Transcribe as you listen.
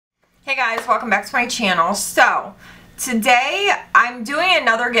Hey guys, welcome back to my channel. So today I'm doing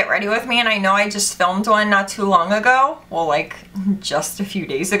another get ready with me, and I know I just filmed one not too long ago, well, like just a few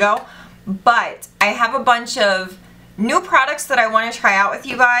days ago, but I have a bunch of new products that I want to try out with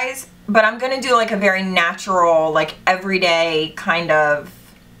you guys, but I'm gonna do like a very natural, like everyday kind of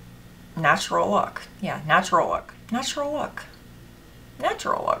natural look. Yeah, natural look.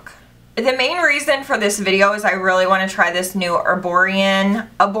 The main reason for this video is I really want to try this new Arborian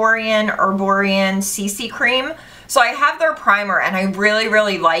CC cream. So I have their primer and I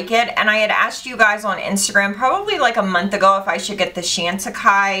really like it, and I had asked you guys on Instagram probably like a month ago if I should get the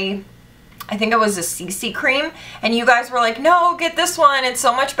Chantecaille, I think it was a CC cream, and you guys were like, no, get this one, it's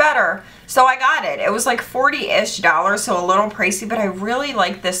so much better. So I got it. It was like $40-ish, so a little pricey, but I really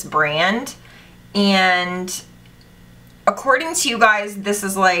like this brand, and according to you guys, this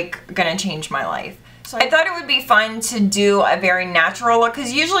is like gonna change my life. So I thought it would be fun to do a very natural look,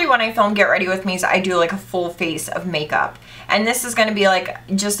 because usually when I film Get Ready With Me's, I do like a full face of makeup. And this is gonna be like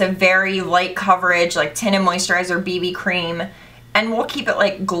just a very light coverage, like tinted moisturizer BB cream. And we'll keep it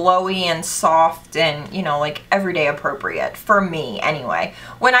like glowy and soft and, you know, like everyday appropriate for me anyway.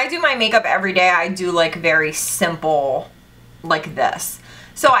 When I do my makeup every day, I do like very simple like this.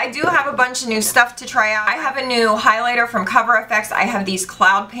 So I do have a bunch of new stuff to try out. I have a new highlighter from Cover FX. I have these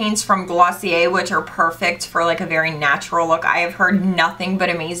cloud paints from Glossier, which are perfect for like a very natural look. I have heard nothing but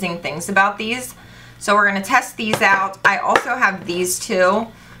amazing things about these. So we're gonna test these out. I also have these two,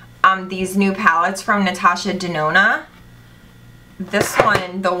 these new palettes from Natasha Denona. This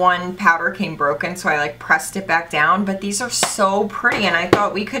one, the one powder came broken, so I like pressed it back down, but these are so pretty, and I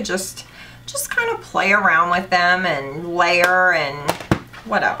thought we could just kind of play around with them and layer and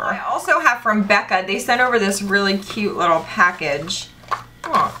whatever. I also have from Becca, they sent over this really cute little package.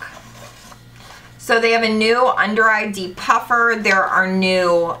 Look. So they have a new under eye depuffer. There are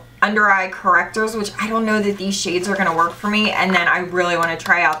new under eye correctors, which I don't know that these shades are gonna work for me, and then I really want to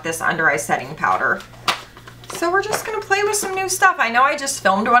try out this under eye setting powder. So we're just gonna play with some new stuff. I know I just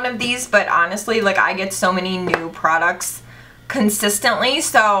filmed one of these, but honestly, like I get so many new products consistently,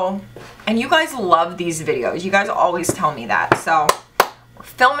 so, and you guys love these videos. You guys always tell me that, so we're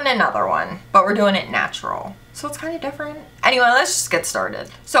filming another one, but we're doing it natural. So it's kind of different. Anyway, let's just get started.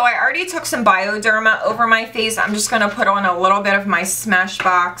 So I already took some Bioderma over my face. I'm just gonna put on a little bit of my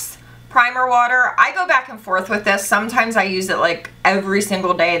Smashbox primer water. I go back and forth with this. Sometimes I use it like every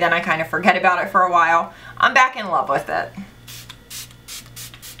single day, then I kind of forget about it for a while. I'm back in love with it.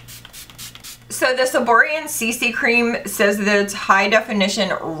 So this Arborian CC cream says that it's high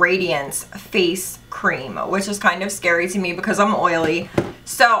definition radiance face cream, which is kind of scary to me because I'm oily.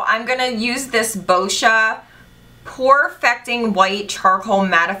 So I'm gonna use this Boscia Pore-Fecting White Charcoal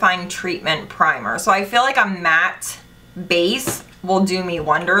Mattifying Treatment Primer. So I feel like a matte base will do me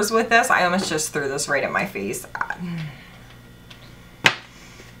wonders with this. I almost just threw this right at my face.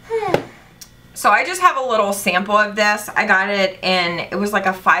 So I just have a little sample of this. I got it in, it was like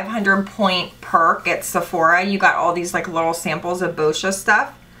a 500 point perk at Sephora. You got all these like little samples of Boscia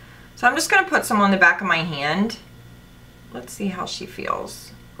stuff. So I'm just gonna put some on the back of my hand. Let's see how she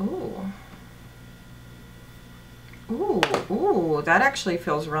feels. Ooh. Ooh, ooh, that actually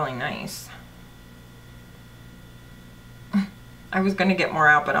feels really nice. I was gonna get more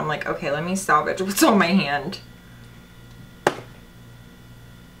out, but I'm like, okay, let me salvage what's on my hand.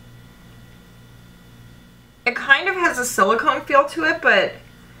 It kind of has a silicone feel to it, but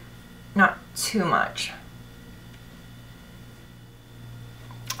not too much.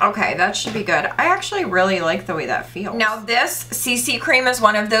 Okay, that should be good. I actually really like the way that feels. Now this CC cream is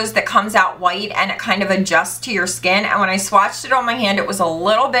one of those that comes out white and it kind of adjusts to your skin. And when I swatched it on my hand, it was a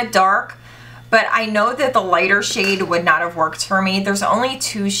little bit dark, but I know that the lighter shade would not have worked for me. There's only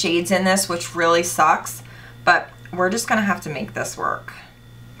 2 shades in this, which really sucks, but we're just gonna have to make this work.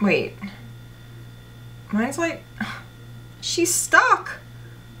 Wait. Mine's like, she's stuck.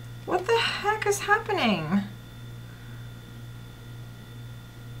 What the heck is happening?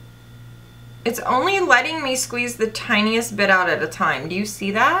 It's only letting me squeeze the tiniest bit out at a time. Do you see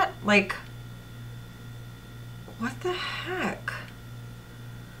that? Like, what the heck?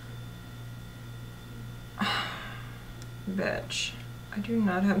 Bitch, I do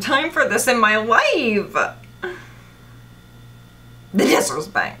not have time for this in my life. The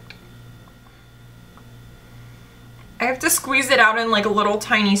disrespect. I have to squeeze it out in like little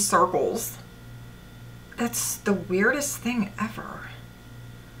tiny circles. That's the weirdest thing ever.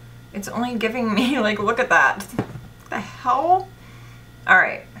 It's only giving me like, look at that. What the hell? All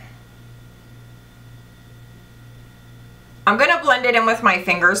right. I'm gonna blend it in with my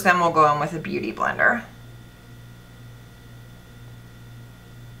fingers, then we'll go in with a beauty blender.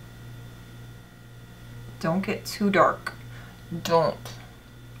 Don't get too dark. Don't.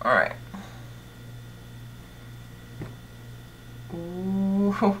 Alright.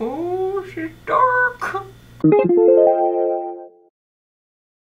 Ooh, she's dark.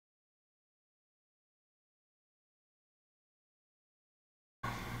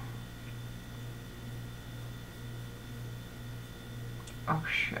 Oh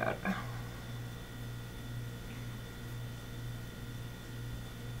shit.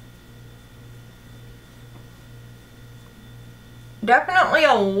 Definitely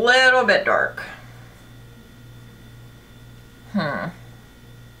a little bit dark.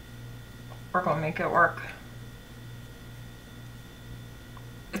 We're gonna make it work.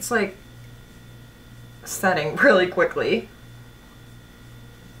 It's like setting really quickly.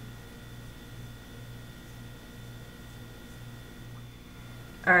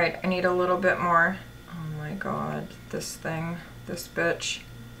 All right, I need a little bit more. Oh my God, this thing, this bitch.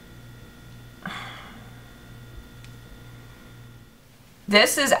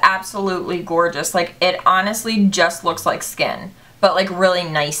 This is absolutely gorgeous. Like, it honestly just looks like skin, but like really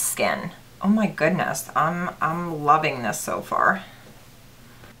nice skin. Oh my goodness, I'm loving this so far.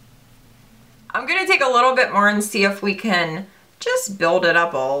 I'm gonna take a little bit more and see if we can just build it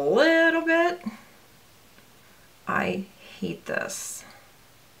up a little bit. I hate this.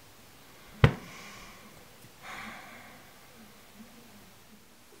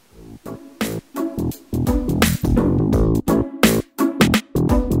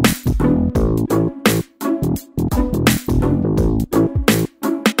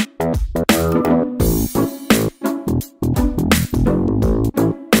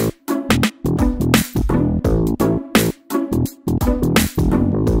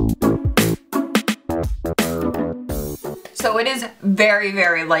 So it is very,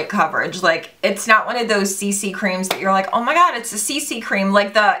 very light coverage. Like, it's not one of those CC creams that you're like, oh my God, it's a CC cream.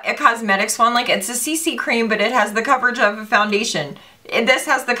 Like the IT Cosmetics one, like it's a CC cream, but it has the coverage of a foundation. This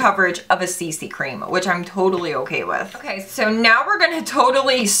has the coverage of a CC cream, which I'm totally okay with. Okay, so now we're gonna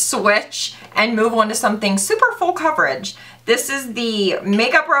totally switch and move on to something super full coverage. This is the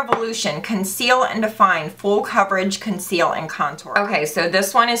Makeup Revolution Conceal and Define Full Coverage Conceal and Contour. Okay, so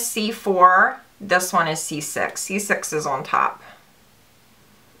this one is C4. This one is C6. C6 is on top.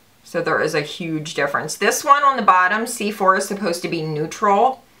 So there is a huge difference. This one on the bottom, C4, is supposed to be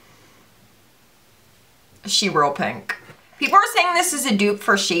neutral. She real pink. People are saying this is a dupe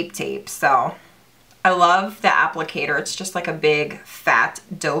for Shape Tape, so I love the applicator. It's just like a big fat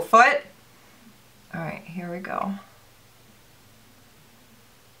doe foot. All right, here we go.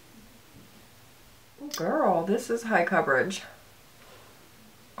 Oh, girl, this is high coverage.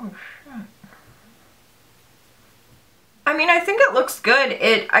 Oh shit. I mean, I think it looks good.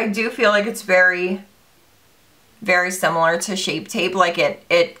 I do feel like it's very, very similar to Shape Tape. Like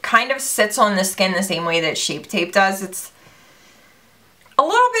it kind of sits on the skin the same way that Shape Tape does. It's a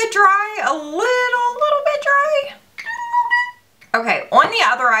little bit dry, a little bit dry. Okay, on the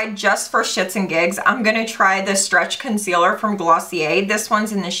other eye, just for shits and gigs, I'm gonna try the Stretch Concealer from Glossier. This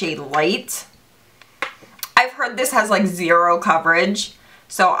one's in the shade Light. I've heard this has like 0 coverage.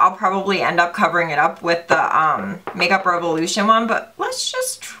 So I'll probably end up covering it up with the Makeup Revolution one, but let's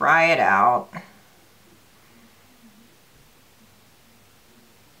just try it out.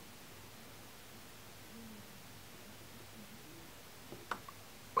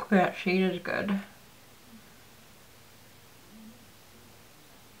 That shade is good.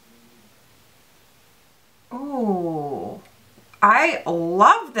 Ooh, I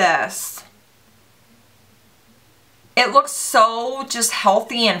love this. It looks so just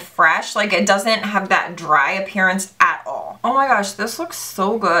healthy and fresh. Like, it doesn't have that dry appearance at all. Oh my gosh, this looks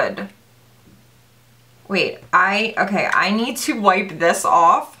so good. Wait, I need to wipe this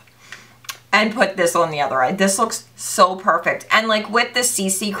off and put this on the other eye. This looks so perfect. And like with the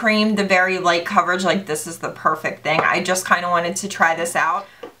CC cream, the very light coverage, like this is the perfect thing. I just kind of wanted to try this out.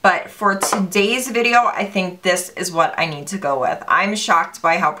 But for today's video, I think this is what I need to go with. I'm shocked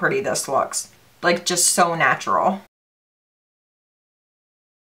by how pretty this looks. Like, just so natural.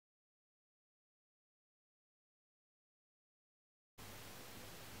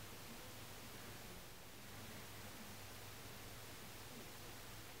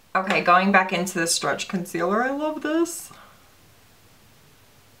 Okay, going back into the Stretch Concealer, I love this.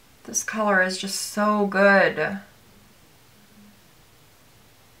 This color is just so good.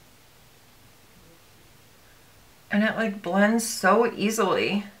 And it like blends so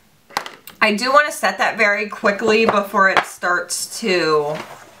easily. I do want to set that very quickly before it starts to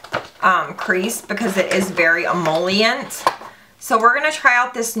crease because it is very emollient. So we're going to try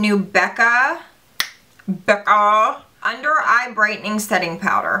out this new Becca Under Eye Brightening Setting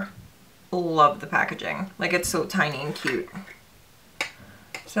Powder. love the packaging. Like, it's so tiny and cute.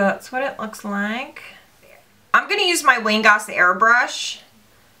 So that's what it looks like. I'm going to use my Wayne Goss airbrush,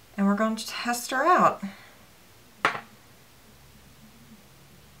 and we're going to test her out.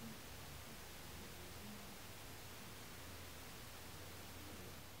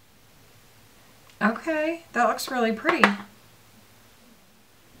 Okay, that looks really pretty.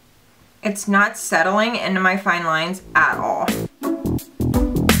 It's not settling into my fine lines at all.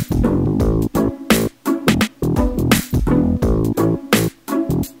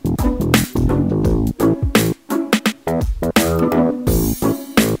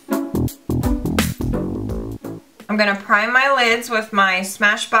 I'm gonna prime my lids with my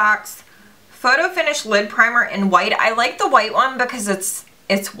Smashbox Photo Finish Lid Primer in white. I like the white one because it's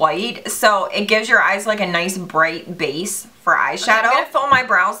white, so it gives your eyes like a nice bright base for eyeshadow. I'm gonna fill my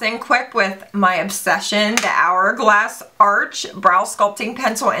brows in quick with my obsession, the Hourglass Arch Brow Sculpting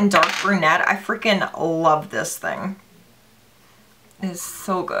Pencil in Dark Brunette. I freaking love this thing. It is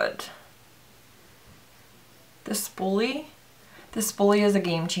so good. The spoolie is a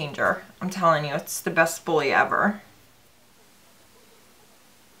game changer. I'm telling you, it's the best spoolie ever.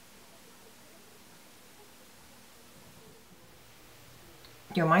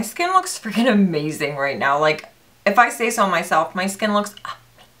 Yo, my skin looks freaking amazing right now. Like, if I say so myself, my skin looks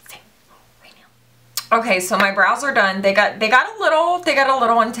amazing right now. Okay, so my brows are done. They got a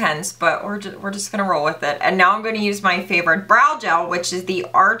little intense, but we're just gonna roll with it. And now I'm gonna use my favorite brow gel, which is the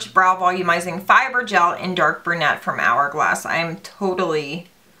Arch Brow Volumizing Fiber Gel in Dark Brunette from Hourglass. I'm totally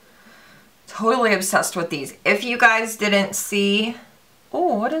obsessed with these. If you guys didn't see,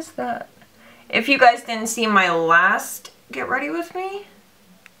 oh, what is that? If you guys didn't see my last Get Ready With Me,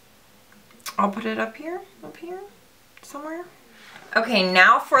 I'll put it up here, somewhere. Okay,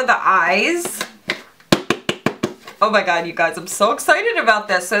 now for the eyes. Oh my god, you guys, I'm so excited about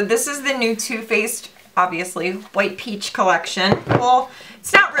this. So this is the new Too Faced, obviously, White Peach collection. Well,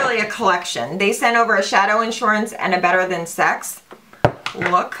 it's not really a collection. They sent over a Shadow Insurance and a Better Than Sex.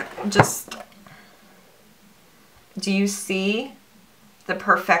 Look, just, do you see the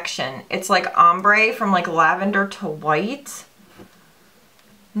perfection? It's like ombre from like lavender to white.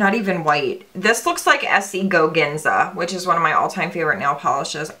 Not even white. This looks like Essie Go Ginza, which is one of my all-time favorite nail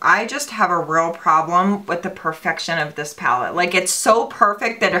polishes. I just have a real problem with the perfection of this palette. Like, it's so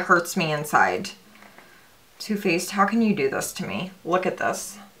perfect that it hurts me inside. Too Faced, how can you do this to me? Look at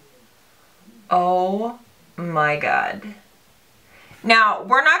this. Oh my god. Now,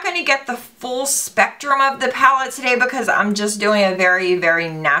 we're not going to get the full spectrum of the palette today because I'm just doing a very, very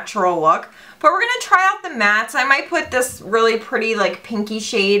natural look. But we're going to try out the mattes. I might put this really pretty like pinky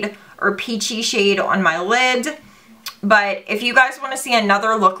shade or peachy shade on my lid. But if you guys want to see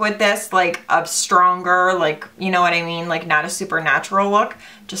another look with this, like a stronger, like, you know what I mean, like not a super natural look,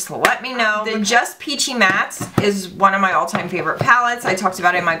 just let me know. The Just Peachy Mattes is one of my all-time favorite palettes. I talked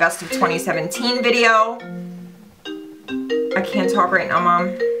about it in my Best of 2017 video. I can't talk right now,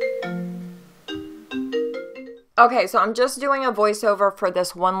 Mom. Okay, so I'm just doing a voiceover for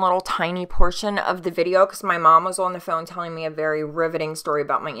this one little tiny portion of the video because my mom was on the phone telling me a very riveting story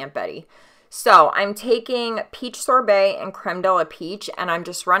about my Aunt Betty. So I'm taking Peach Sorbet and Creme de la Peach, and I'm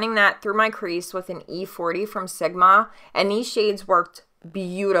just running that through my crease with an E40 from Sigma, and these shades worked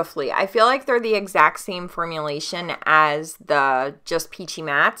beautifully. I feel like they're the exact same formulation as the Just Peachy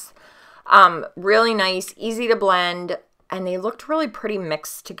Mattes. Really nice, easy to blend, and they looked really pretty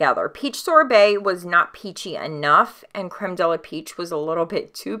mixed together. Peach Sorbet was not peachy enough, and Creme de la Peach was a little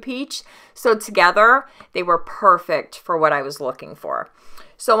bit too peach. So together, they were perfect for what I was looking for.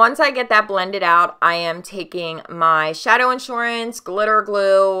 So once I get that blended out, I am taking my Shadow Insurance glitter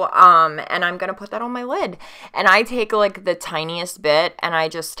glue, and I'm gonna put that on my lid. And I take like the tiniest bit, and I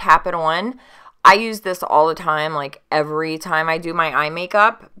just tap it on. I use this all the time, like every time I do my eye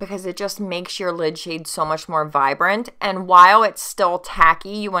makeup, because it just makes your lid shade so much more vibrant. And while it's still tacky,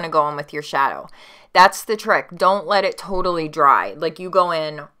 you want to go in with your shadow. That's the trick. Don't let it totally dry. Like, you go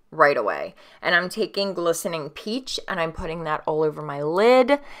in right away. And I'm taking Glistening Peach, and I'm putting that all over my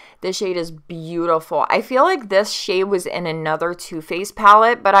lid. This shade is beautiful. I feel like this shade was in another Too Faced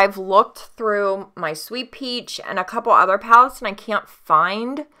palette, but I've looked through my Sweet Peach and a couple other palettes, and I can't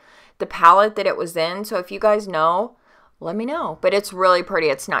find the palette that it was in. So if you guys know, let me know. But it's really pretty.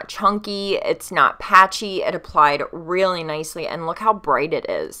 It's not chunky, it's not patchy. It applied really nicely, and look how bright it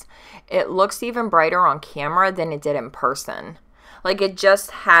is. It looks even brighter on camera than it did in person. Like, it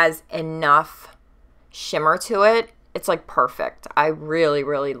just has enough shimmer to it. It's like perfect. I really,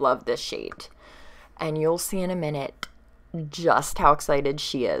 really love this shade, and you'll see in a minute just how excited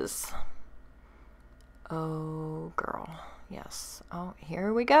she is. Oh girl. Yes. Oh,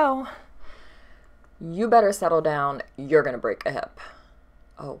 here we go. You better settle down. You're gonna break a hip.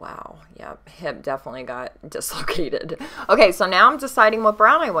 Oh, wow. Yeah, hip definitely got dislocated. Okay, so now I'm deciding what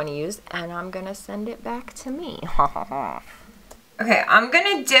brown I want to use, and I'm gonna send it back to me. Okay, I'm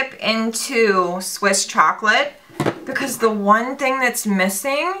gonna dip into Swiss chocolate because the one thing that's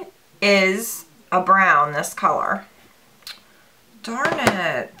missing is a brown this color. Darn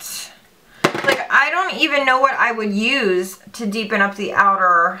it. Like, I don't even know what I would use to deepen up the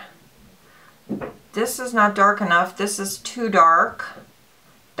outer. This is not dark enough. This is too dark.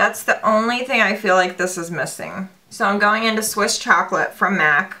 That's the only thing I feel like this is missing. So I'm going into Swiss chocolate from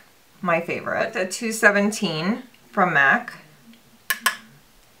MAC, my favorite. The 217 from MAC.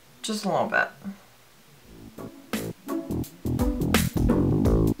 Just a little bit.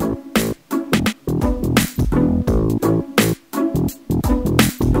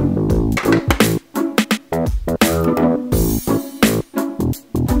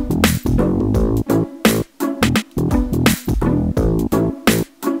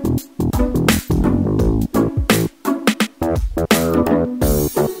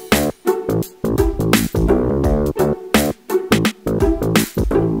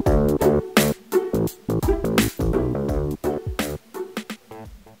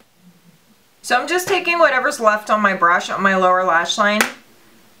 So I'm just taking whatever's left on my brush on my lower lash line.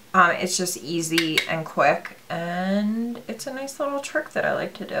 It's just easy and quick, and it's a nice little trick that I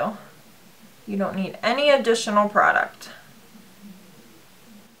like to do. You don't need any additional product.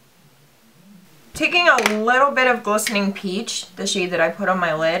 Taking a little bit of Glistening Peach, the shade that I put on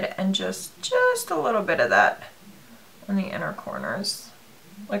my lid, and just a little bit of that on the inner corners,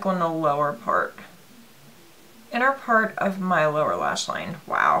 like on the lower part. Inner part of my lower lash line.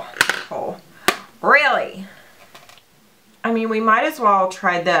 Wow. Oh. Really? I mean, we might as well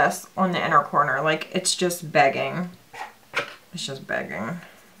try this on the inner corner. Like, it's just begging. It's just begging.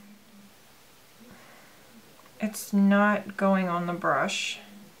 It's not going on the brush.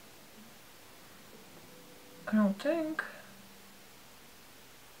 I don't think.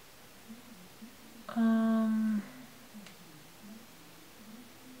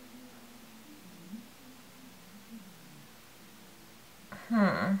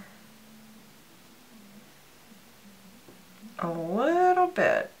 A little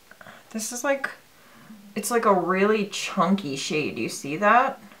bit. This is like, it's like a really chunky shade. You see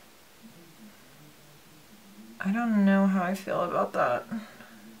that? I don't know how I feel about that.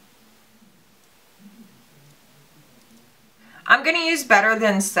 I'm gonna use Better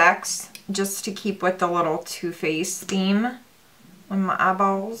Than Sex just to keep with the little Too Faced theme on my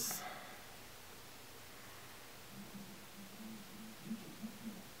eyeballs.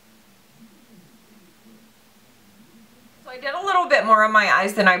 I did a little bit more on my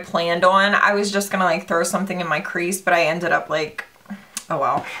eyes than I planned on. I was just gonna like throw something in my crease, but I ended up like, oh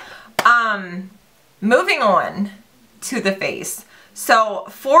well. Moving on to the face. So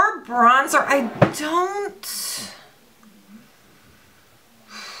for bronzer, I don't,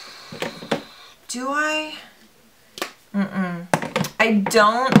 do I? I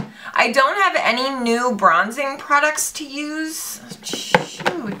don't have any new bronzing products to use.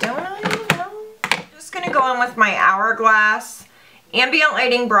 Shoot, don't I? Gonna go in with my Hourglass Ambient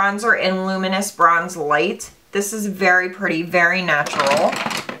Lighting Bronzer in Luminous Bronze Light. This is very pretty, very natural.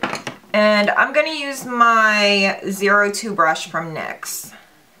 And I'm gonna use my 02 brush from NYX.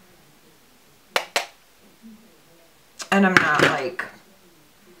 And I'm not like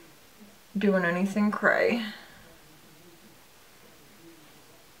doing anything cray.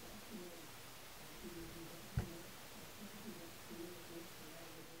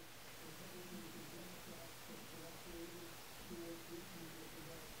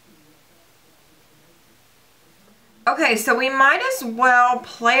 Okay, so we might as well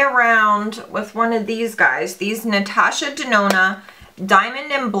play around with one of these guys. These Natasha Denona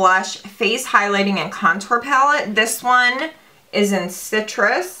Diamond and Blush Face Highlighting and Contour Palette. This one is in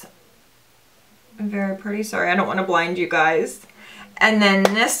Citrus. Very pretty. Sorry, I don't want to blind you guys. And then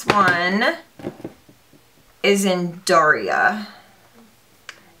this one is in Daria.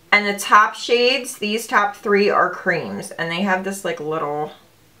 And the top shades, these top three are creams. And they have this like little...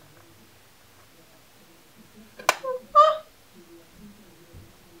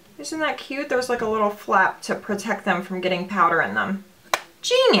 Isn't that cute? There's like a little flap to protect them from getting powder in them.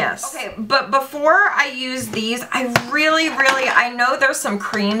 Genius. Okay, but before I use these, I know there's some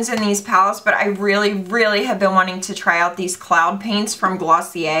creams in these palettes, but I really have been wanting to try out these cloud paints from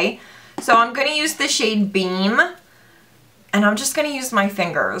Glossier. So I'm going to use the shade Beam, and I'm just going to use my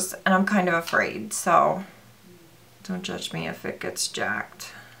fingers, and I'm kind of afraid, so don't judge me if it gets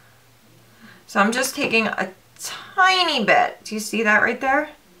jacked. So I'm just taking a tiny bit. Do you see that right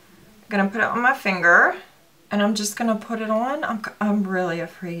there? gonna put it on my finger and I'm just gonna put it on. I'm really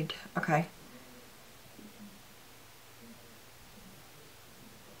afraid. Okay.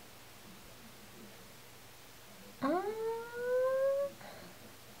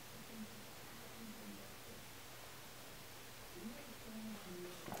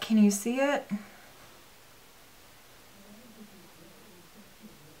 Can you see it?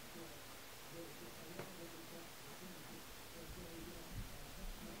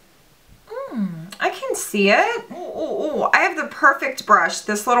 I can see it. Ooh, I have the perfect brush.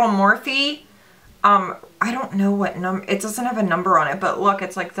 This little Morphe. I don't know what number. It doesn't have a number on it, but look,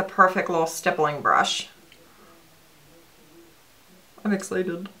 it's like the perfect little stippling brush. I'm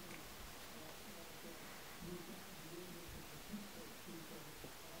excited.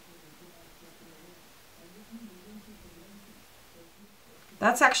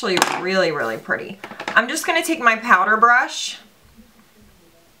 That's actually really, really pretty. I'm just going to take my powder brush.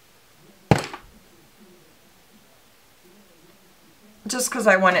 Just because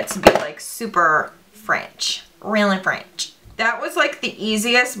I want it to be like super French. Really French. That was like the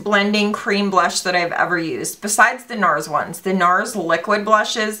easiest blending cream blush that I've ever used. Besides the NARS ones. The NARS liquid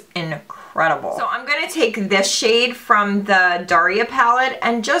blushes, incredible. So I'm going to take this shade from the Daria palette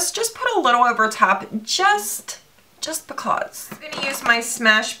and just put a little over top. Just because. I'm going to use my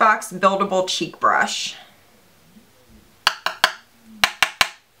Smashbox Buildable Cheek Brush.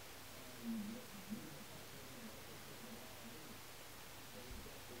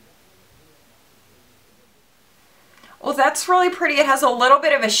 Well, that's really pretty. It has a little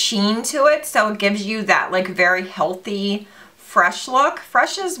bit of a sheen to it, so it gives you that like very healthy, fresh look.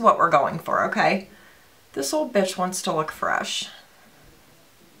 Fresh is what we're going for, okay? This old bitch wants to look fresh.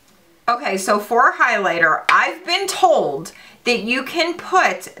 Okay, so for highlighter, I've been told that you can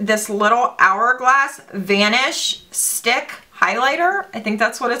put this little Hourglass Vanish Stick highlighter. I think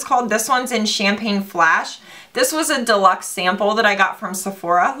that's what it's called. This one's in Champagne Flash. This was a deluxe sample that I got from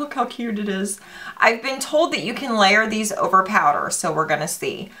Sephora. Look how cute it is. I've been told that you can layer these over powder, so we're gonna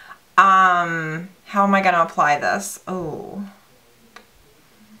see. How am I gonna apply this? Oh.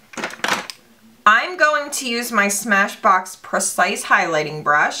 I'm going to use my Smashbox Precise Highlighting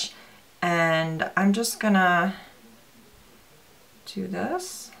Brush, and I'm just gonna do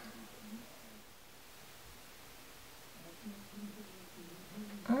this.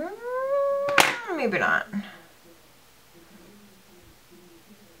 Maybe not.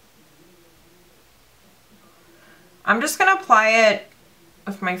 I'm just going to apply it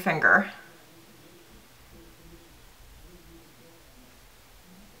with my finger.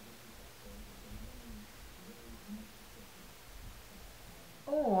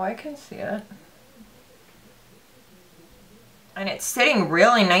 Oh, I can see it. And it's sitting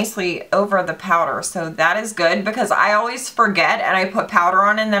really nicely over the powder, so that is good because I always forget and I put powder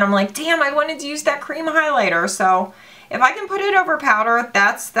on and then I'm like, damn, I wanted to use that cream highlighter. So if I can put it over powder,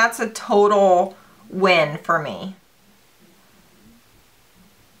 that's a total win for me.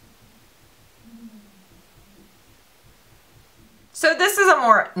 So this is a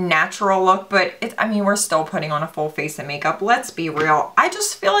more natural look, but I mean, we're still putting on a full face of makeup. Let's be real. I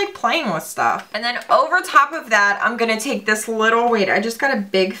just feel like playing with stuff. And then over top of that, I'm gonna take this little, wait, I just got a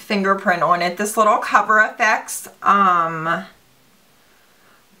big fingerprint on it. This little Cover FX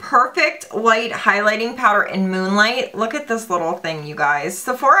Perfect Light Highlighting Powder in Moonlight. Look at this little thing, you guys.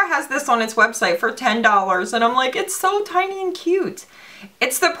 Sephora has this on its website for $10, and I'm like, it's so tiny and cute.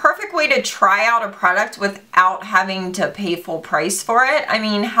 It's the perfect way to try out a product without having to pay full price for it. I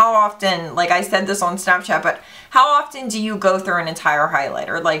mean, how often, like I said this on Snapchat, but how often do you go through an entire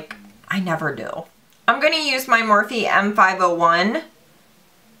highlighter? Like, I never do. I'm going to use my Morphe M501,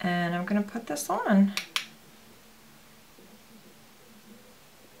 and I'm going to put this on.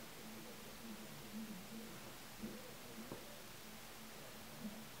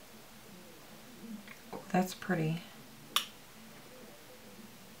 Oh, that's pretty.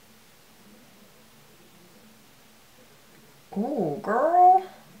 Ooh, girl.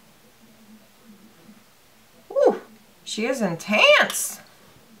 Ooh, she is intense.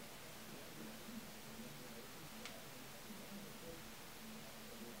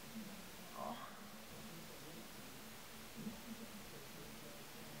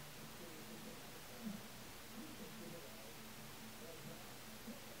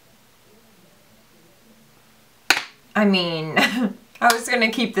 I mean, I was gonna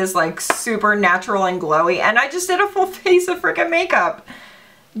keep this like super natural and glowy, and I just did a full face of freaking makeup.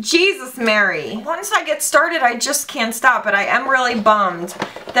 Jesus Mary. Once I get started, I just can't stop, but I am really bummed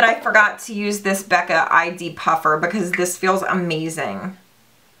that I forgot to use this Becca ID puffer because this feels amazing.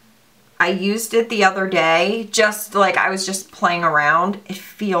 I used it the other day, just like I was just playing around. It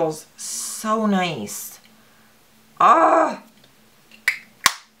feels so nice. Oh.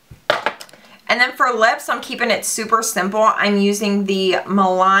 And then for lips, I'm keeping it super simple. I'm using the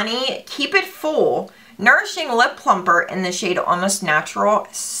Milani Keep It Full Nourishing Lip Plumper in the shade Almost Natural.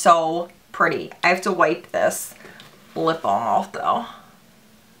 So pretty. I have to wipe this lip balm off though.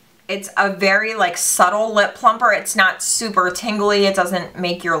 It's a very like subtle lip plumper. It's not super tingly. It doesn't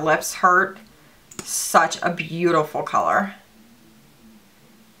make your lips hurt. Such a beautiful color.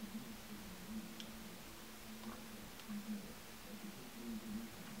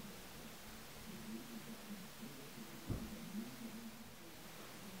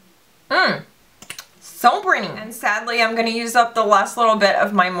 So pretty. And sadly, I'm going to use up the last little bit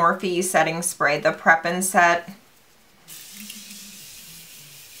of my Morphe setting spray, the Prep and Set.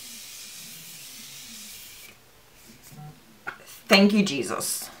 Thank you,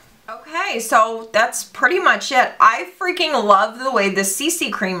 Jesus. Okay, so that's pretty much it. I freaking love the way the CC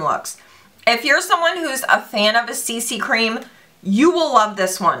cream looks. If you're someone who's a fan of a CC cream, you will love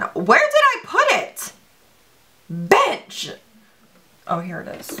this one. Where did I put it? Bench. Oh, here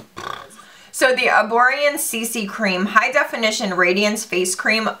it is. So the Arborian CC Cream High Definition Radiance Face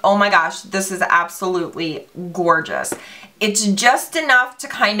Cream, oh my gosh, this is absolutely gorgeous. It's just enough to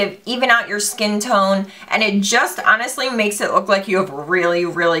kind of even out your skin tone, and it just honestly makes it look like you have really,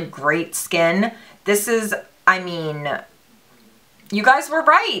 really great skin. This is, I mean, you guys were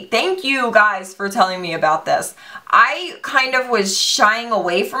right. Thank you guys for telling me about this. I kind of was shying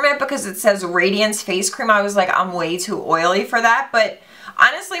away from it because it says Radiance Face Cream. I was like, I'm way too oily for that, but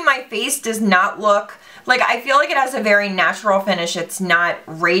honestly, my face does not look, like, I feel like it has a very natural finish. It's not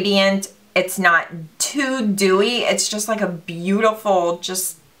radiant. It's not too dewy. It's just like a beautiful,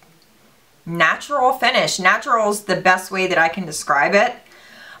 just natural finish. Natural is the best way that I can describe it.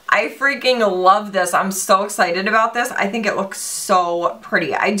 I freaking love this. I'm so excited about this. I think it looks so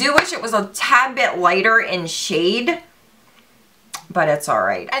pretty. I do wish it was a tad bit lighter in shade, but it's all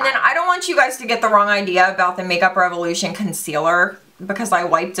right. And then I don't want you guys to get the wrong idea about the Makeup Revolution concealer because I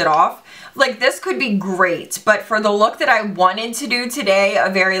wiped it off. Like, this could be great, but for the look that I wanted to do today, a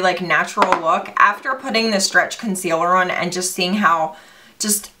very like natural look, after putting the stretch concealer on and just seeing how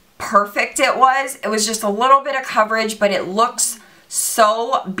just perfect it was just a little bit of coverage, but it looks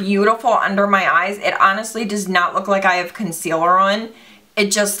so beautiful under my eyes. It honestly does not look like I have concealer on.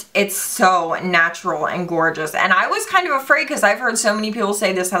 It's so natural and gorgeous. And I was kind of afraid because I've heard so many people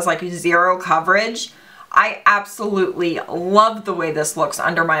say this has like zero coverage. I absolutely love the way this looks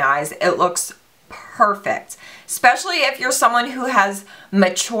under my eyes. It looks perfect, especially if you're someone who has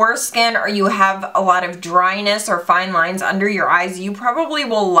mature skin or you have a lot of dryness or fine lines under your eyes. You probably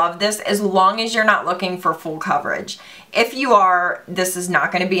will love this as long as you're not looking for full coverage. If you are, this is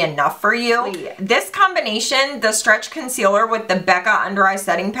not going to be enough for you. This combination, the stretch concealer with the Becca under eye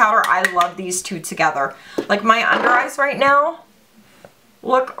setting powder, I love these two together. Like, my under eyes right now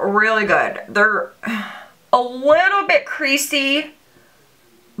look really good. They're a little bit creasy,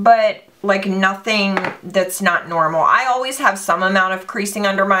 but like nothing that's not normal. I always have some amount of creasing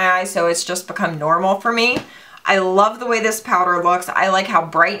under my eyes, so it's just become normal for me. I love the way this powder looks. I like how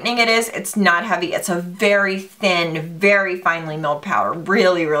brightening it is. It's not heavy. It's a very thin, very finely milled powder.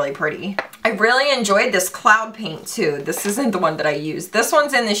 Really, really pretty. I really enjoyed this cloud paint too. This isn't the one that I used. This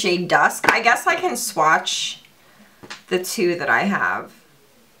one's in the shade Dusk. I guess I can swatch the two that I have.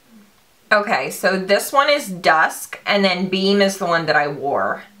 Okay, so this one is Dusk, and then Beam is the one that I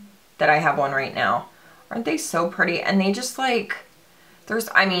wore, that I have on right now. Aren't they so pretty? And they just like,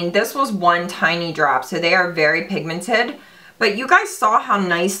 I mean, this was one tiny drop, so they are very pigmented, but you guys saw how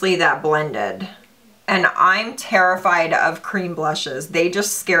nicely that blended. And I'm terrified of cream blushes. They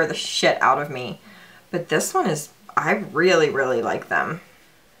just scare the shit out of me. But this one is, I really, really like them.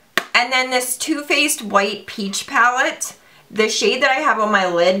 And then this Too Faced White Peach palette. The shade that I have on my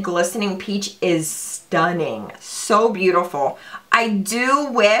lid, Glistening Peach, is stunning. So beautiful. I do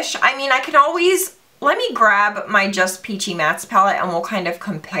wish, I mean, I can always, let me grab my Just Peachy Mattes palette and we'll kind of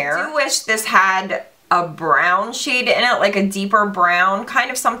compare. I do wish this had a brown shade in it, like a deeper brown, kind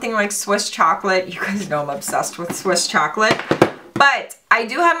of something like Swiss chocolate. You guys know I'm obsessed with Swiss chocolate. But I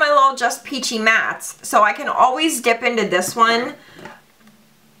do have my little Just Peachy Mattes, so I can always dip into this one.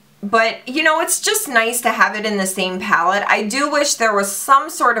 But, you know, it's just nice to have it in the same palette. I do wish there was some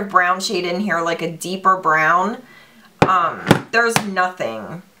sort of brown shade in here, like a deeper brown. There's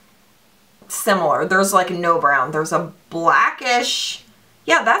nothing similar. There's like no brown. There's a blackish,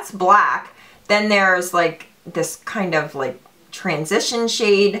 yeah, that's black. Then there's like this kind of like transition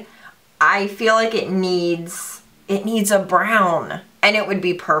shade. I feel like it needs a brown. and it would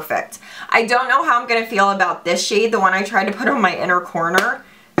be perfect. I don't know how I'm going to feel about this shade, the one I tried to put on my inner corner.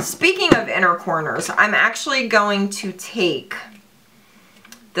 Speaking of inner corners, I'm actually going to take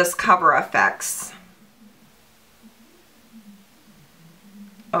this Cover FX.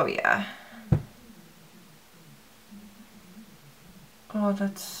 Oh yeah. Oh,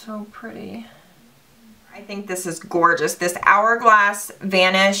 that's so pretty. I think this is gorgeous. This Hourglass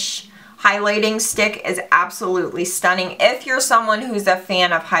Vanish highlighting stick is absolutely stunning if you're someone who's a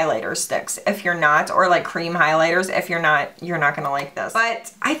fan of highlighter sticks. If you're not, or like cream highlighters, if you're not gonna like this.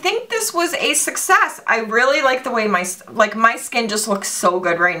 But I think this was a success. I really like the way my skin just looks so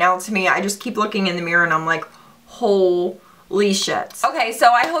good right now to me. I just keep looking in the mirror and I'm like, holy shit. Okay,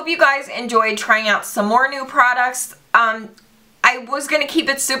 so I hope you guys enjoyed trying out some more new products. I was gonna keep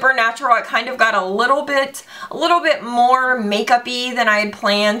it super natural. I kind of got a little bit more makeup-y than I had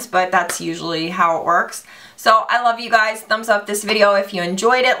planned, but that's usually how it works. So I love you guys. Thumbs up this video if you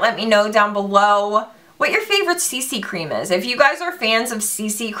enjoyed it. Let me know down below what your favorite CC cream is. If you guys are fans of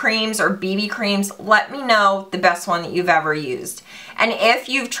CC creams or BB creams, let me know the best one that you've ever used. And if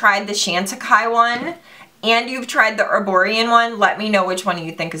you've tried the Chantecaille one and you've tried the Herborian one, let me know which one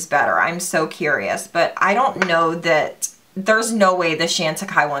you think is better. I'm so curious, but I don't know that. There's no way the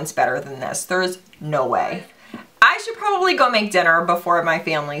Chantecaille one's better than this. There's no way. I should probably go make dinner before my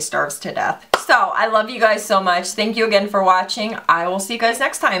family starves to death. So, I love you guys so much. Thank you again for watching. I will see you guys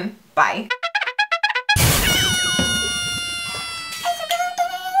next time. Bye.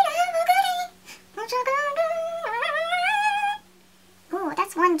 Ooh,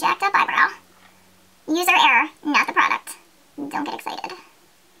 that's one jacked up eyebrow. User error, not the product. Don't get excited.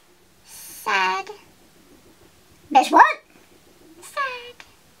 Sad. Bitch, what? Sad.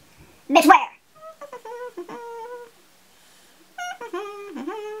 Bitch, where?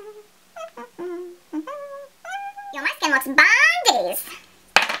 Yo, my skin looks bondage.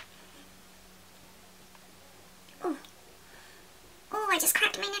 Ooh. Ooh, I just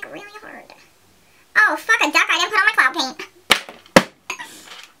cracked my neck really hard. Oh, fuck a duck, I didn't put on my cloud paint.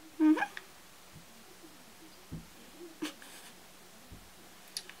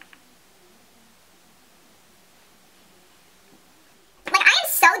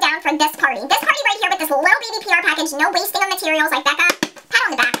 For this party right here with this little baby PR package, no wasting of materials, like Becca, pat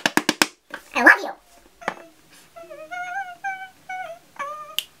on the back. I love you.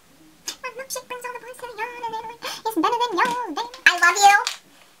 My milkshake brings all the boys to the yard and everyone is better than yours. I love you.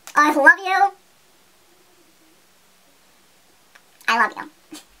 I love you. I love you.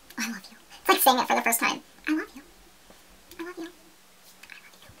 I love you. It's like saying it for the first time. I love you. I love you. I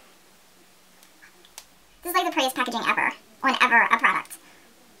love you. This is like the prettiest packaging ever on a product.